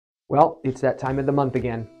Well, it's that time of the month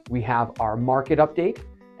again. We have our market update,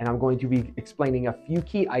 and I'm going to be explaining a few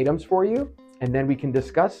key items for you, and then we can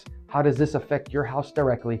discuss how does this affect your house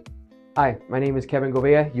directly. Hi, my name is Kevin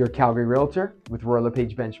Gouveia, your Calgary realtor with Royal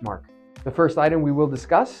LePage Benchmark. The first item we will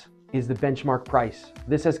discuss is the benchmark price.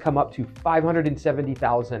 This has come up to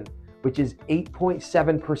 $570,000, which is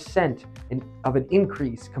 8.7% of an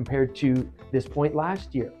increase compared to this point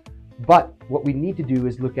last year. But what we need to do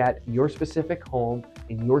is look at your specific home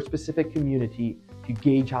in your specific community to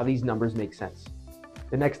gauge how these numbers make sense.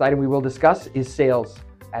 The next item we will discuss is sales.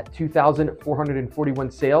 At 2,441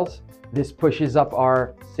 sales, this pushes up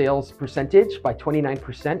our sales percentage by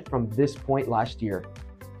 29% from this point last year.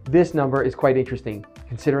 This number is quite interesting,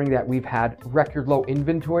 considering that we've had record low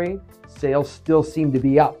inventory. Sales still seem to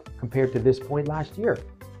be up compared to this point last year.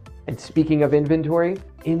 And speaking of inventory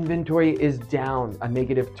is down a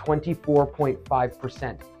negative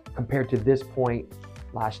 24.5% compared to this point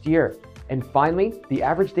last year. And finally, the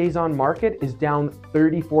average days on market is down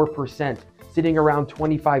 34%, sitting around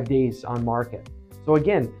 25 days on market. So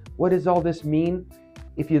again, what does all this mean?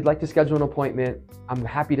 If you'd like to schedule an appointment, I'm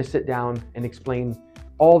happy to sit down and explain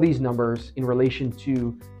all these numbers in relation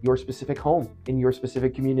to your specific home in your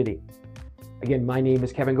specific community. Again, my name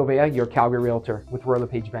is Kevin Gouveia, your Calgary realtor with Royal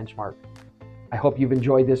LePage Benchmark. I hope you've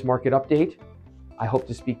enjoyed this market update. I hope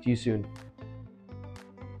to speak to you soon.